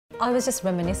I was just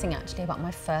reminiscing actually about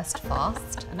my first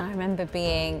fast, and I remember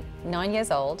being 9 years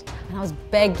old and I was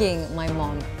begging my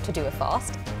mom to do a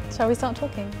fast. Shall we start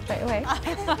talking straight away?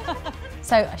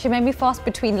 So she made me fast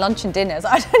between lunch and dinner, so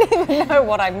I don't even know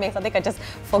what I missed. I think I just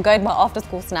forgoed my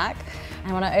after-school snack.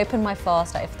 And when I opened my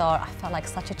fast at iftar, I felt like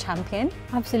such a champion.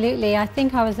 Absolutely. I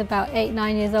think I was about 8,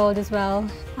 9 years old as well,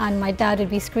 and my dad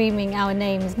would be screaming our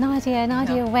names, Nadia,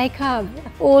 Nadia, wake up.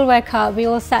 All woke up, we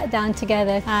all sat down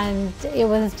together, and it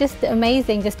was just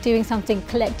amazing just doing something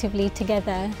collectively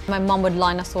together. My mum would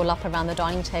line us all up around the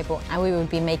dining table and we would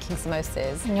be making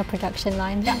samosas. In your production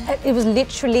line. Yeah, it was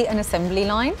literally an assembly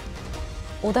line.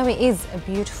 Although it is a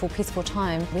beautiful, peaceful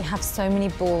time, we have so many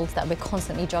balls that we're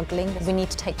constantly juggling. We need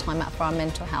to take time out for our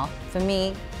mental health. For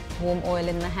me, warm oil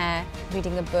in the hair,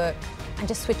 reading a book, and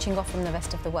just switching off from the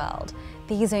rest of the world.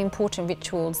 These are important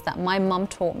rituals that my mum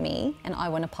taught me, and I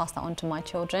want to pass that on to my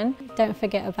children. Don't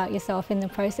forget about yourself in the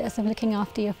process of looking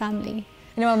after your family.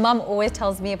 You know, my mum always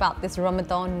tells me about this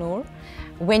Ramadan Noor.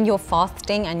 When you're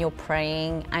fasting and you're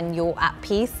praying and you're at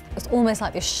peace, it's almost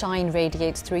like this shine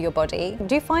radiates through your body.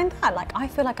 Do you find that? Like, I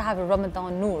feel like I have a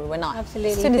Ramadan Noor when I...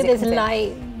 Absolutely, there's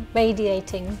light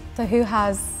radiating. So who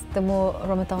has the more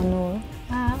Ramadan Noor?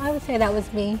 I would say that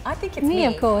was me. I think it's me.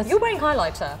 Of course. You're wearing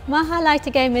highlighter. My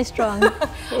highlighter game is strong. All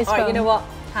right, you know what?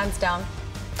 Hands down,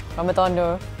 Ramadan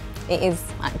Noor. It is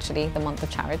actually the month of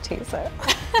charity, so...